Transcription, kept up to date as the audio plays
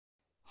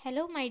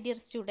Hello my dear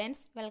students,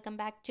 welcome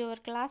back to our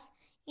class.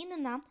 ഇന്ന്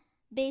നാം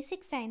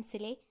basic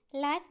സയൻസിലെ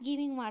life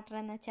giving water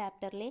എന്ന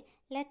ചാപ്റ്ററിലെ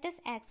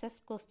let's access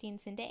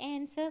ക്വസ്റ്റ്യൻസിൻ്റെ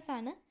answers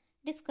ആണ്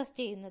discuss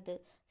ചെയ്യുന്നത്.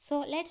 So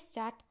let's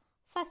start.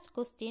 First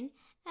question,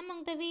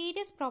 among the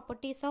various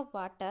properties of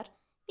water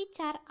which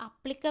are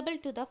applicable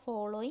to the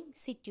following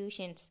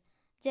situations.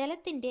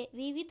 ജലത്തിൻ്റെ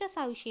വിവിധ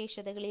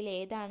സവിശേഷതകളിൽ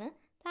ഏതാണ്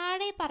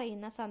താഴെ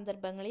പറയുന്ന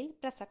സന്ദർഭങ്ങളിൽ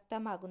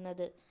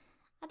പ്രസക്തമാകുന്നത്?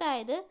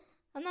 അതായത്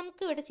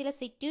നമുക്കിവിടെ ചില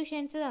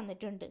സിറ്റുവേഷൻസ്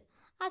തന്നിട്ടുണ്ട്.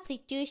 ആ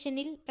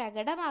സിറ്റുവേഷനിൽ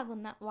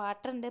പ്രകടമാകുന്ന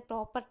വാട്ടറിൻ്റെ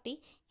പ്രോപ്പർട്ടി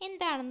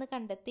എന്താണെന്ന്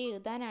കണ്ടെത്തി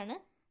എഴുതാനാണ്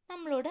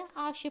നമ്മളോട്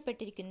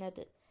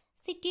ആവശ്യപ്പെട്ടിരിക്കുന്നത്.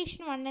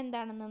 സിറ്റുവേഷൻ 1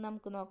 എന്താണെന്ന്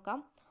നമുക്ക് നോക്കാം.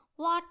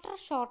 Water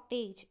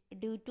shortage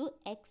due to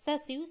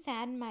excessive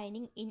sand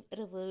mining in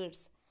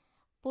reverse.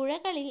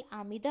 പുഴകളിൽ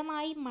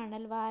അമിതമായി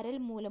മണൽവാരൽ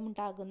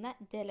മൂലമുണ്ടാകുന്ന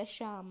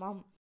ജലക്ഷാമം.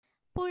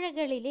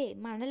 പുഴകളിലെ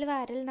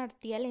മണൽവാരൽ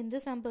നടത്തിയാൽ എന്ത്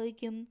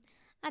സംഭവിക്കും?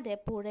 അതെ,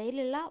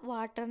 പുഴയിലുള്ള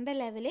വാട്ടറിൻ്റെ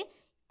ലെവല്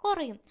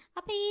കുറയും.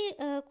 അപ്പോൾ ഈ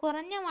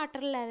കുറഞ്ഞ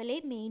വാട്ടർ ലെവല്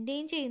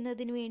മെയിൻറ്റെയിൻ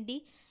ചെയ്യുന്നതിന് വേണ്ടി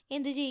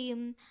എന്ത് ചെയ്യും?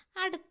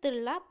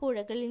 അടുത്തുള്ള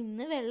പുഴകളിൽ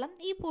നിന്ന് വെള്ളം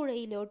ഈ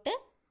പുഴയിലോട്ട്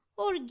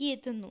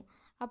ഒഴുകിയെത്തുന്നു.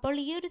 അപ്പോൾ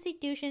ഈ ഒരു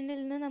സിറ്റുവേഷനിൽ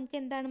നിന്ന് നമുക്ക്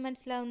എന്താണ്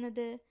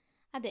മനസ്സിലാവുന്നത്?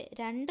 അതെ,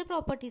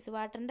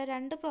 വാട്ടറിൻ്റെ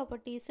രണ്ട്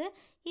പ്രോപ്പർട്ടീസ്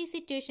ഈ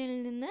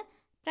സിറ്റുവേഷനിൽ നിന്ന്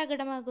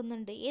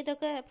പ്രകടമാകുന്നുണ്ട്.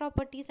 ഏതൊക്കെ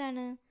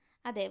പ്രോപ്പർട്ടീസാണ്?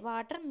 അതെ,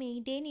 water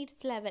maintain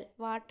it's level.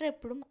 Water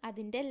എപ്പോഴും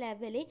അതിൻ്റെ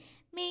ലെവല്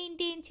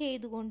മെയിൻറ്റെയിൻ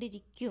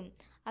ചെയ്തുകൊണ്ടിരിക്കും.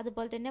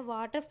 അതുപോലെ തന്നെ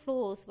വാട്ടർ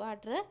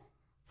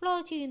ഫ്ലോ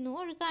ചെയ്യുന്നു,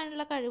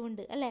 ഒഴുകാനുള്ള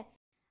കഴിവുണ്ട് അല്ലേ?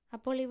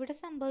 അപ്പോൾ ഇവിടെ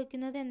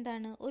സംഭവിക്കുന്നത്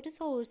എന്താണ്? ഒരു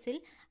സോഴ്സിൽ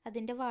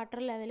അതിൻ്റെ വാട്ടർ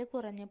ലെവൽ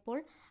കുറഞ്ഞപ്പോൾ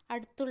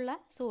അടുത്തുള്ള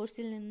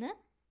സോഴ്സിൽ നിന്ന്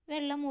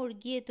വെള്ളം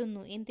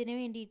ഒഴുകിയെത്തുന്നു. എന്തിനു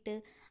വേണ്ടിയിട്ട്?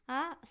 ആ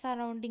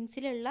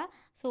സറൗണ്ടിങ്സിലുള്ള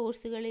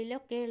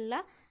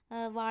സോഴ്സുകളിലൊക്കെയുള്ള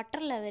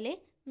വാട്ടർ ലെവല്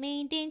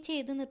മെയിൻറ്റെയിൻ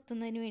ചെയ്ത്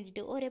നിർത്തുന്നതിന്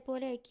വേണ്ടിയിട്ട്,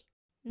 ഒരേപോലെ ആക്കി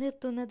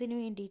നിർത്തുന്നതിന്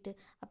വേണ്ടിയിട്ട്.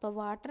 അപ്പോൾ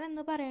വാട്ടർ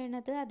എന്ന്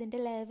പറയുന്നത് അതിൻ്റെ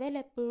ലെവൽ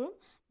എപ്പോഴും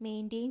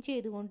മെയിൻറ്റെയിൻ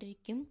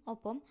ചെയ്തുകൊണ്ടിരിക്കും.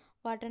 ഒപ്പം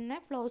വാട്ടറിനെ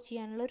ഫ്ലോ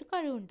ചെയ്യാനുള്ള ഒരു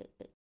കഴിവുണ്ട്.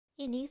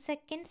 ഇനി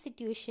second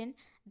situation,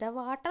 the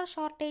water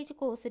shortage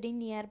caused in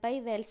near by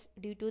Wells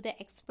due to the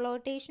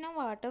exploitation of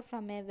water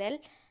from A well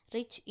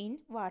rich in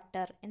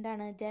water.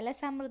 എന്താണ്?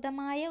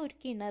 ജലസമൃദ്ധമായ ഒരു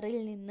കിണറിൽ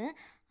നിന്ന്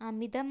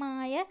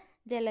അമിതമായ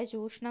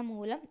ജലചൂഷണം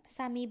മൂലം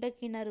സമീപ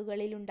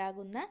കിണറുകളിൽ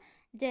ഉണ്ടാകുന്ന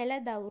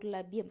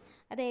ജലദൗർലഭ്യം.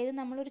 അതായത്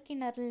നമ്മളൊരു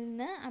കിണറിൽ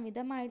നിന്ന്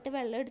അമിതമായിട്ട്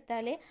വെള്ളം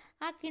എടുത്താൽ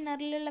ആ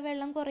കിണറിലുള്ള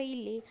വെള്ളം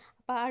കുറയില്ലേ?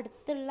 അപ്പോൾ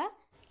അടുത്തുള്ള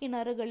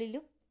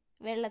കിണറുകളിലും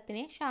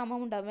വെള്ളത്തിന്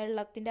ക്ഷാമമുണ്ടാകും.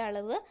 വെള്ളത്തിൻ്റെ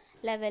അളവ്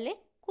ലെവല്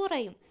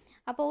കുറയും.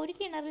 അപ്പോൾ ഒരു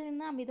കിണറിൽ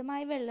നിന്ന്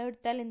അമിതമായി വെള്ളം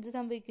എടുത്താൽ എന്ത്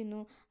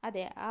സംഭവിക്കുന്നു?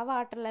 അതെ,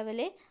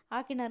 ആ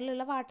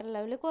കിണറിലുള്ള വാട്ടർ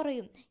ലെവൽ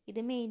കുറയും. ഇത്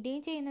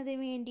മെയിൻറ്റെയിൻ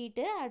ചെയ്യുന്നതിന്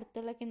വേണ്ടിയിട്ട്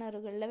അടുത്തുള്ള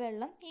കിണറുകളിലെ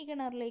വെള്ളം ഈ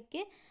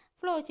കിണറിലേക്ക്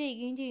ഫ്ലോ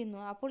ചെയ്യുകയും ചെയ്യുന്നു.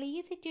 അപ്പോൾ ഈ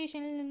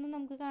സിറ്റുവേഷനിൽ നിന്നും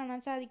നമുക്ക്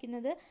കാണാൻ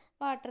സാധിക്കുന്നത്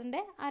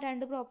വാട്ടറിൻ്റെ ആ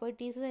രണ്ട്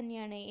പ്രോപ്പർട്ടീസ്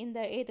തന്നെയാണ്.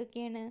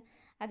 ഏതൊക്കെയാണ്?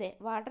 അതെ,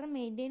 water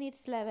maintain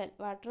it's level.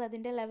 Water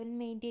അതിൻ്റെ ലെവൽ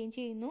മെയിൻറ്റെയിൻ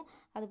ചെയ്യുന്നു.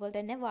 അതുപോലെ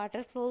തന്നെ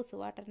വാട്ടർ ഫ്ലോസ്,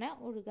 വാട്ടറിനെ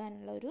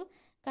ഒഴുകാനുള്ള ഒരു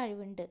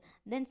കഴിവുണ്ട്.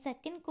 Then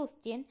second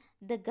question,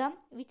 the gum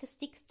which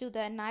sticks to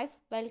the knife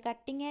while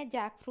cutting A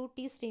Jack fruit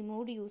is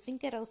removed using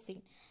kerosene.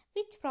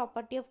 Which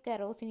property of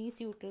kerosene is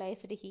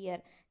utilised here?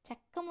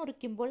 ചക്ക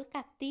മുറിക്കുമ്പോൾ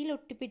കത്തിയിൽ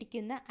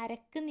ഒട്ടിപ്പിടിക്കുന്ന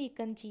അരക്ക്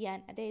നീക്കം ചെയ്യാൻ,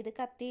 അതായത്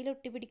കത്തിയിൽ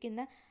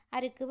ഒട്ടിപ്പിടിക്കുന്ന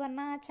അരക്ക്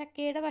പറഞ്ഞാൽ ആ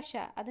ചക്കയുടെ പശ,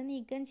 അത്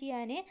നീക്കം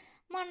ചെയ്യാൻ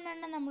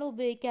മണ്ണെണ്ണ നമ്മൾ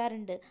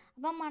ഉപയോഗിക്കാറുണ്ട്.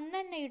 അപ്പം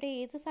മണ്ണെണ്ണയുടെ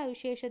ഏത്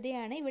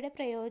സവിശേഷതയാണ് ഇവിടെ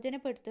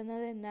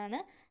പ്രയോജനപ്പെടുത്തുന്നത് എന്നാണ്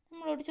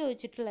നമ്മളോട്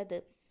ചോദിച്ചിട്ടുള്ളത്.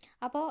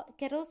 അപ്പോൾ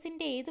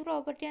കെറോസിൻ്റെ ഏത്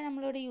പ്രോപ്പർട്ടിയാണ്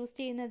നമ്മളോട് യൂസ്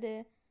ചെയ്യുന്നത്?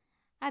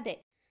 അതെ,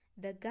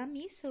 the gum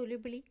is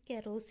soluble in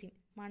kerosene.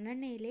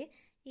 മണ്ണെണ്ണയിലെ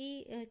ഈ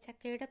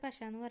ചക്കയുടെ പശ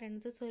എന്ന്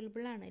പറയുന്നത്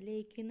സോലുബിളാണ്,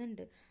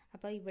 ലയിക്കുന്നുണ്ട്.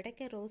 അപ്പോൾ ഇവിടെ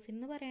കെറോസിൻ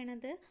എന്ന്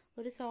പറയുന്നത്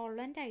ഒരു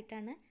സോൾവൻ്റ്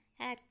ആയിട്ടാണ്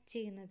ആക്ട്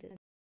ചെയ്യുന്നത്.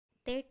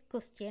 Third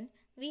question,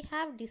 we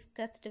have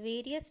discussed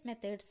various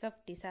methods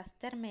of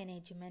disaster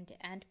management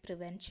and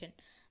prevention.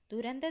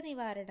 ദുരന്ത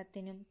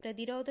നിവാരണത്തിനും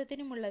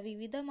പ്രതിരോധത്തിനുമുള്ള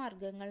വിവിധ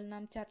മാർഗങ്ങൾ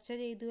നാം ചർച്ച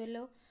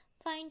ചെയ്തുവല്ലോ.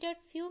 Find out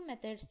few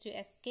methods to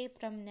escape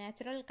from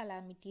natural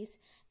calamities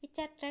which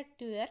are threat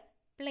to your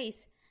place.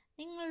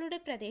 നിങ്ങളുടെ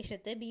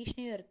പ്രദേശത്ത്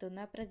ഭീഷണി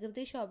ഉയർത്തുന്ന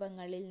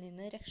പ്രകൃതിക്ഷോഭങ്ങളിൽ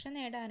നിന്ന് രക്ഷ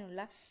നേടാനുള്ള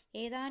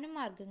ഏതാനും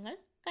മാർഗങ്ങൾ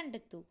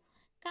കണ്ടെത്തൂ.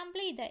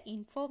 Complete the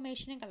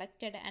information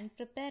collected and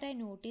prepare a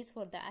notice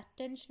for the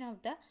attention of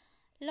the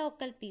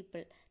local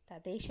people.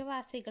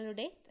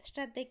 തദ്ദേശവാസികളുടെ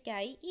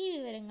ശ്രദ്ധയ്ക്കായി ഈ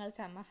വിവരങ്ങൾ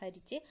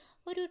സമാഹരിച്ച്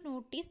ഒരു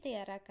നോട്ടീസ്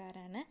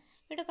തയ്യാറാക്കാനാണ്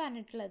ഇവിടെ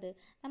പറഞ്ഞിട്ടുള്ളത്.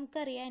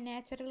 നമുക്കറിയാം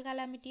നാച്ചുറൽ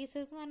കലാമിറ്റീസ്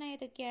എന്ന് പറഞ്ഞാൽ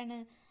ഏതൊക്കെയാണ്?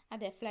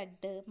 അതെ,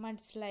 flood,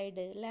 mud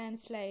slide,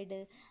 land slide,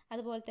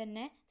 അതുപോലെ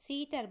തന്നെ സീ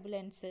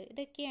ടർബുലൻസ്,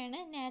 ഇതൊക്കെയാണ്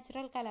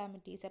നാച്ചുറൽ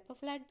കലാമിറ്റീസ്. അപ്പോൾ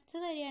ഫ്ലഡ്സ്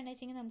വരികയാണെന്ന്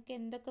വെച്ചെങ്കിൽ നമുക്ക്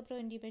എന്തൊക്കെ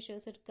പ്രിവെൻറ്റീവ്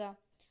മെഷേഴ്സ് എടുക്കാം?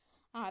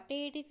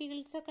 പേടി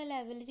ഫീൽഡ്സൊക്കെ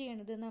ലെവൽ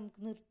ചെയ്യണത് നമുക്ക്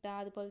നിർത്താം.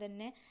 അതുപോലെ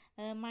തന്നെ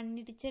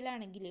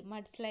മണ്ണിടിച്ചിലാണെങ്കിൽ,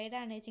 മഡ് സ്ലൈഡ്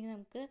ആണെന്ന് വെച്ചെങ്കിൽ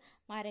നമുക്ക്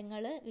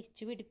മരങ്ങൾ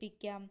വെച്ച്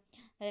പിടിപ്പിക്കാം.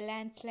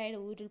 ലാൻഡ് സ്ലൈഡ്,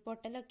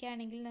 ഉരുൾപൊട്ടലൊക്കെ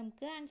ആണെങ്കിൽ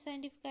നമുക്ക്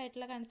അൺസയൻറ്റിഫിക്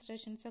ആയിട്ടുള്ള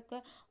കൺസ്ട്രക്ഷൻസൊക്കെ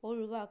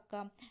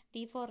ഒഴിവാക്കാം.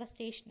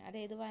 ഡീഫോറസ്റ്റേഷൻ,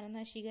 അതായത്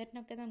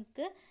വനനശീകരണമൊക്കെ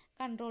നമുക്ക്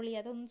കൺട്രോൾ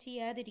ചെയ്യുക, അതൊന്നും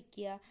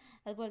ചെയ്യാതിരിക്കുക.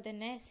 അതുപോലെ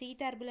തന്നെ സീ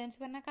ടർബുലൻസ്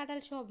പറഞ്ഞാൽ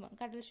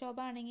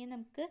കടൽക്ഷോഭം ആണെങ്കിൽ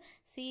നമുക്ക്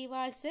സീ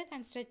വാൾസ്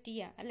കൺസ്ട്രക്ട്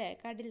ചെയ്യാം അല്ലേ?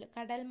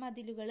 കടൽ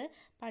മതിലുകൾ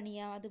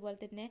പണിയാം. അതുപോലെ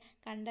തന്നെ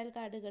കണ്ടൽ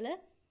കാടുകൾ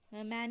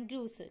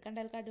മാൻഗ്രൂവ്സ്,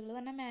 കണ്ടൽക്കാടുകൾ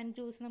പറഞ്ഞാൽ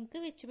മാൻഗ്രൂവ്സ് നമുക്ക്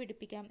വെച്ച്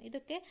പിടിപ്പിക്കാം.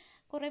 ഇതൊക്കെ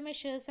കുറേ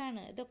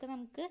മെഷേഴ്സാണ്. ഇതൊക്കെ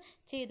നമുക്ക്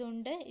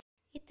ചെയ്തുകൊണ്ട്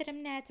ഇത്തരം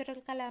നാച്ചുറൽ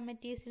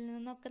കലാമിറ്റീസിൽ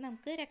നിന്നൊക്കെ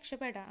നമുക്ക്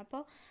രക്ഷപ്പെടാം.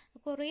 അപ്പോൾ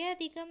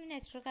കുറേയധികം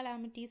നാച്ചുറൽ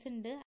കലാമിറ്റീസ്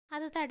ഉണ്ട്.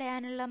 അത്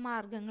തടയാനുള്ള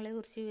മാർഗങ്ങളെ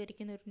കുറിച്ച്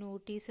വിവരിക്കുന്ന ഒരു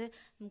നോട്ടീസ്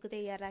നമുക്ക്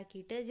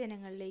തയ്യാറാക്കിയിട്ട്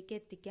ജനങ്ങളിലേക്ക്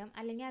എത്തിക്കാം.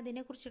 അല്ലെങ്കിൽ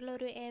അതിനെക്കുറിച്ചുള്ള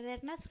ഒരു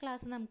അവയർനെസ്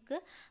ക്ലാസ് നമുക്ക്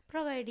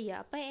പ്രൊവൈഡ് ചെയ്യാം.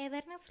 അപ്പോൾ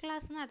അവയർനെസ്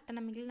ക്ലാസ്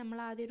നടത്തണമെങ്കിൽ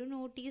നമ്മൾ ആദ്യം ഒരു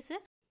നോട്ടീസ്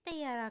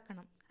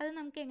തയ്യാറാക്കണം. അത്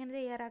നമുക്ക് എങ്ങനെ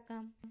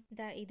തയ്യാറാക്കാം?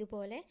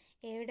 ഇതുപോലെ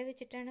എവിടെ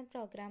വെച്ചിട്ടാണ്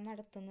പ്രോഗ്രാം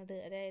നടത്തുന്നത്,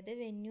 അതായത്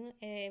വെന്യൂ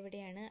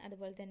എവിടെയാണ്,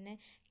 അതുപോലെ തന്നെ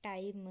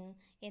ടൈം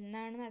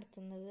എന്നാണ്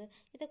നടത്തുന്നത്,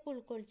 ഇതൊക്കെ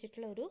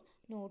ഉൾക്കൊള്ളിച്ചിട്ടുള്ള ഒരു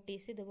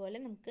നോട്ടീസ് ഇതുപോലെ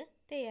നമുക്ക്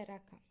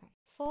തയ്യാറാക്കാം.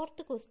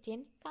 Fourth question,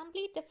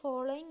 complete the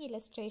following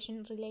illustration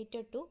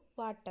related to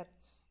water.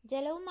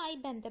 ജലവുമായി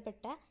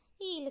ബന്ധപ്പെട്ട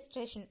ഈ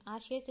ഇലസ്ട്രേഷൻ,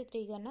 ആശയ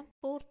ചിത്രീകരണം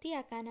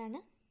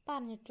പൂർത്തിയാക്കാനാണ്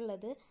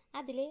പറഞ്ഞിട്ടുള്ളത്.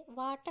 അതിൽ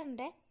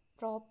വാട്ടറിൻ്റെ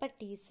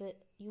പ്രോപ്പർട്ടീസ്,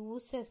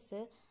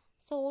 യൂസസ്,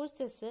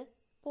 സോഴ്സസ്,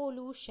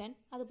 പൊല്യൂഷൻ,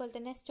 അതുപോലെ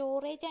തന്നെ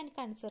സ്റ്റോറേജ് ആൻഡ്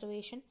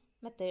കൺസർവേഷൻ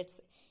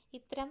മെത്തേഡ്സ്,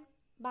 ഇത്തരം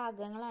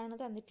ഭാഗങ്ങളാണ്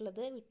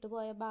തന്നിട്ടുള്ളത്.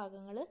 വിട്ടുപോയ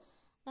ഭാഗങ്ങൾ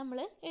നമ്മൾ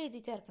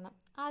എഴുതി ചേർക്കണം.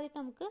 ആദ്യം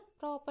നമുക്ക്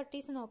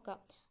പ്രോപ്പർട്ടീസ് നോക്കാം.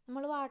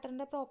 നമ്മൾ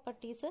വാട്ടറിൻ്റെ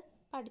പ്രോപ്പർട്ടീസ്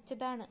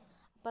പഠിച്ചതാണ്.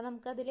 അപ്പോൾ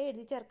നമുക്കതിൽ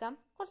എഴുതി ചേർക്കാം.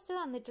 കുറച്ച്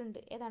തന്നിട്ടുണ്ട്.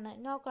 ഏതാണ്?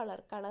 നോ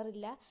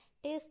കളറില്ല,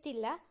 ടേസ്റ്റ്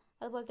ഇല്ല,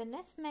 അതുപോലെ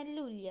തന്നെ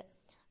സ്മെല്ലും ഇല്ല.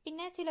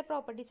 പിന്നെ ചില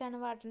പ്രോപ്പർട്ടീസാണ്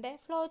വാട്ടറിൻ്റെ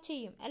ഫ്ലോ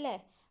ചെയ്യും അല്ലേ,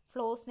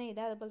 ഫ്ലോസ്ന്ന്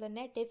എഴുതാം. അതുപോലെ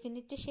തന്നെ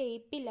ഡെഫിനിറ്റ്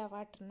ഷേപ്പില്ല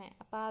വാട്ടറിനെ,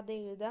 അപ്പോൾ അത്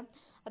എഴുതാം.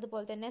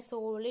 അതുപോലെ തന്നെ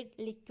സോളിഡ്,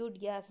 ലിക്വിഡ്,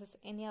 ഗ്യാസസ്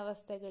എന്നീ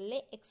അവസ്ഥകളിൽ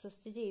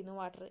എക്സിസ്റ്റ് ചെയ്യുന്നു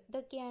വാട്ടർ.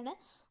 ഇതൊക്കെയാണ്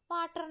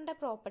വാട്ടറിൻ്റെ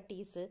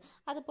പ്രോപ്പർട്ടീസ്.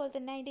 അതുപോലെ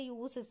തന്നെ അതിൻ്റെ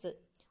യൂസസ്,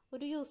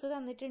 ഒരു യൂസ്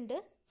തന്നിട്ടുണ്ട്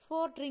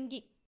ഫോർ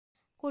ഡ്രിങ്കിങ്,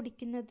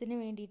 കുടിക്കുന്നതിന്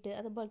വേണ്ടിയിട്ട്.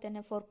 അതുപോലെ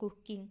തന്നെ four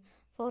cooking,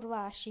 four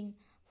washing,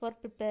 four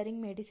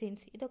preparing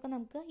medicines, ഇതൊക്കെ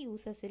നമുക്ക്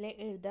യൂസസിൽ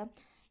എഴുതാം.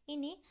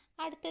 ഇനി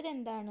അടുത്തത്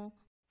എന്താണ്?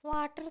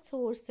 വാട്ടർ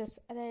സോഴ്സസ്,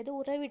 അതായത്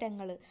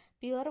ഉറവിടങ്ങൾ.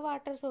 പ്യുവർ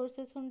വാട്ടർ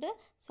സോഴ്സസ് ഉണ്ട്,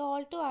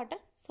 സോൾട്ട് വാട്ടർ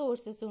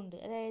സോഴ്സസും ഉണ്ട്.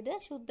 അതായത്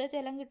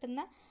ശുദ്ധജലം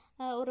കിട്ടുന്ന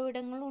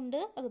ഉറവിടങ്ങളുണ്ട്,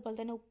 അതുപോലെ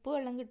തന്നെ ഉപ്പ്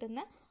വെള്ളം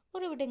കിട്ടുന്ന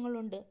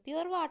ഉറവിടങ്ങളുണ്ട്.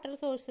 പ്യുവർ വാട്ടർ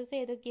സോഴ്സസ്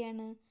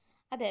ഏതൊക്കെയാണ്?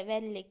 അതെ,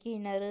 വെല്ല്,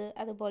 കിണർ,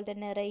 അതുപോലെ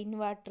തന്നെ റെയിൻ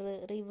വാട്ടർ,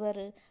 റിവർ,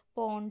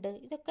 പോണ്ട്,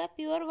 ഇതൊക്കെ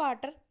പ്യുവർ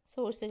വാട്ടർ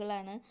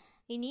സോഴ്സുകളാണ്.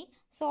 ഇനി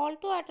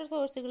സോൾട്ട് വാട്ടർ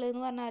സോഴ്സുകൾ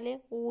എന്ന് പറഞ്ഞാൽ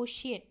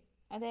ഓഷ്യൻ,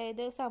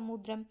 അതായത്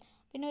സമുദ്രം.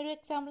 പിന്നെ ഒരു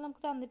എക്സാമ്പിൾ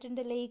നമുക്ക്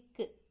തന്നിട്ടുണ്ട്,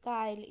 ലേക്ക്,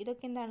 കായൽ,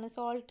 ഇതൊക്കെ എന്താണ്?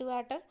 Salt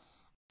water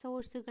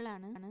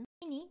സോഴ്സുകളാണ്.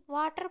 ഇനി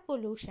വാട്ടർ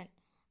പൊല്യൂഷൻ,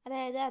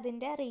 അതായത്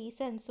അതിൻ്റെ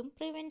റീസൺസും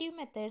പ്രിവെൻറ്റീവ്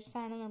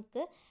മെത്തേഡ്സാണ്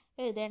നമുക്ക്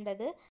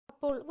എഴുതേണ്ടത്.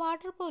 അപ്പോൾ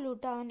വാട്ടർ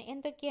പൊല്യൂട്ട് ആവാൻ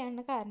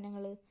എന്തൊക്കെയാണ്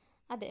കാരണങ്ങൾ?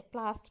 അതെ,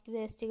 പ്ലാസ്റ്റിക്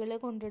വേസ്റ്റുകൾ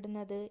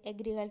കൊണ്ടിടുന്നത്,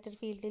 അഗ്രികൾച്ചർ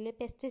ഫീൽഡിൽ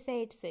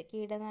പെസ്റ്റിസൈഡ്സ്,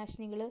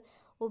 കീടനാശിനികൾ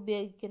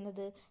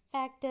ഉപയോഗിക്കുന്നത്,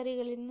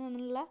 ഫാക്ടറികളിൽ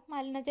നിന്നുള്ള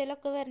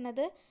മലിനജലമൊക്കെ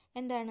വരുന്നത്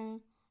എന്താണ്?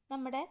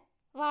 നമ്മുടെ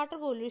വാട്ടർ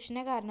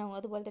പൊല്യൂഷനെ കാരണമാവും.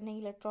 അതുപോലെ തന്നെ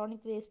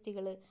ഇലക്ട്രോണിക്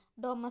വേസ്റ്റുകൾ,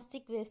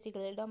 ഡൊമസ്റ്റിക്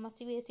വേസ്റ്റുകൾ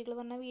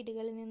പറഞ്ഞാൽ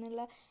വീടുകളിൽ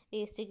നിന്നുള്ള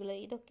വേസ്റ്റുകൾ,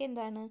 ഇതൊക്കെ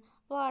എന്താണ്?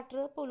 വാട്ടർ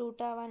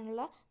പൊല്യൂട്ട്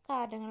ആവാനുള്ള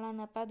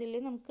കാരണങ്ങളാണ്. അപ്പോൾ അതിൽ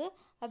നമുക്ക്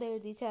അത്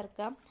എഴുതി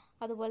ചേർക്കാം.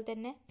 അതുപോലെ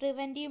തന്നെ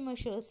പ്രിവെൻറ്റീവ്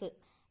മെഷേഴ്സ്,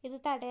 ഇത്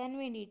തടയാൻ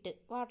വേണ്ടിയിട്ട്,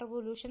 വാട്ടർ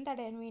പൊല്യൂഷൻ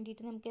തടയാൻ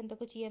വേണ്ടിയിട്ട് നമുക്ക്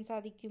എന്തൊക്കെ ചെയ്യാൻ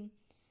സാധിക്കും?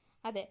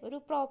 അതെ, ഒരു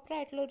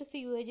പ്രോപ്പറായിട്ടുള്ള ഒരു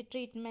സ്യൂവേജ്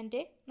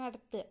ട്രീറ്റ്മെൻറ്റ്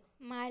നടത്തുക,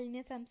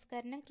 മാലിന്യ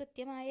സംസ്കരണം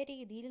കൃത്യമായ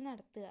രീതിയിൽ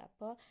നടത്തുക.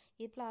 അപ്പോൾ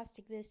ഈ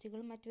പ്ലാസ്റ്റിക്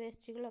വേസ്റ്റുകളും മറ്റു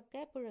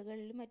വേസ്റ്റുകളൊക്കെ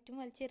പുഴകളിലും മറ്റും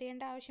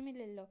വലിച്ചെറിയേണ്ട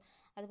ആവശ്യമില്ലല്ലോ.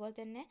 അതുപോലെ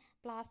തന്നെ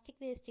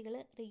പ്ലാസ്റ്റിക് വേസ്റ്റുകൾ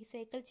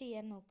റീസൈക്കിൾ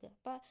ചെയ്യാൻ നോക്കുക.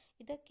 അപ്പോൾ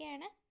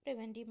ഇതൊക്കെയാണ്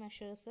പ്രിവെൻറ്റീവ്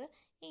മെഷേഴ്സ്.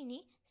 ഇനി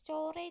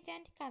സ്റ്റോറേജ്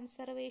ആൻഡ്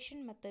കൺസർവേഷൻ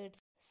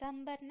മെത്തേഡ്സ്,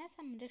 സംഭരണ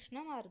സംരക്ഷണ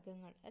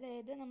മാർഗങ്ങൾ.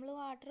 അതായത് നമ്മൾ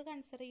വാട്ടർ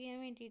കൺസർവ് ചെയ്യാൻ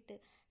വേണ്ടിയിട്ട്,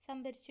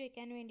 സംഭരിച്ചു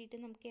വെക്കാൻ വേണ്ടിയിട്ട്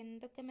നമുക്ക്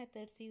എന്തൊക്കെ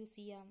മെത്തേഡ്സ് യൂസ്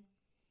ചെയ്യാം?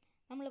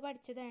 നമ്മൾ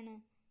പഠിച്ചതാണ്.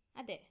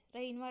 അതെ,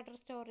 rain water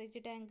storage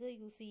tank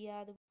use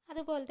ചെയ്യുക.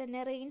 അതുപോലെ തന്നെ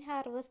റെയിൻ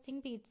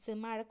ഹാർവെസ്റ്റിംഗ് പീറ്റ്സ്,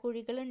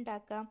 മഴക്കുഴികൾ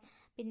ഉണ്ടാക്കാം.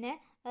 പിന്നെ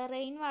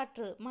റെയിൻ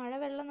വാട്ടർ,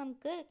 മഴവെള്ളം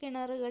നമുക്ക്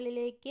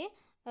കിണറുകളിലേക്ക്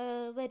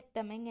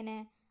വരുത്താം. എങ്ങനെ?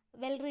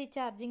 വെൽ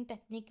റീചാർജിങ്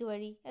ടെക്നിക്ക്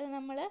വഴി. അത്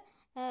നമ്മൾ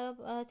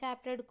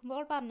ചാപ്റ്റർ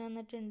എടുക്കുമ്പോൾ പറഞ്ഞു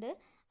തന്നിട്ടുണ്ട്.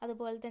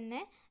 അതുപോലെ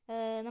തന്നെ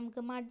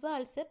നമുക്ക് മഡ്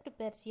വാൾസ്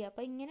പ്രിപ്പയർ ചെയ്യാം.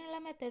 അപ്പോൾ ഇങ്ങനെയുള്ള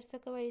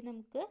മെത്തേഡ്സൊക്കെ വഴി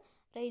നമുക്ക്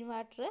റെയിൻ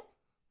വാട്ടർ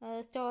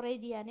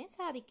സ്റ്റോറേജ് ചെയ്യാൻ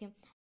സാധിക്കും.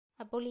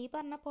 അപ്പോൾ ഈ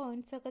പറഞ്ഞ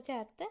പോയിൻറ്റ്സൊക്കെ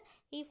ചേർത്ത്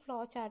ഈ ഫ്ലോ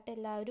ചാർട്ട്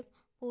എല്ലാവരും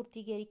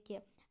പൂർത്തീകരിക്കുക.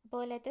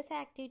 അപ്പോൾ ലേറ്റസ്റ്റ്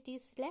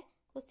ആക്ടിവിറ്റീസിലെ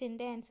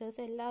ക്വസ്റ്റ്യൻ്റെ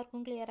ആൻസേഴ്സ്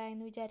എല്ലാവർക്കും ക്ലിയർ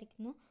ആയെന്ന്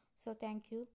വിചാരിക്കുന്നു. So thank you.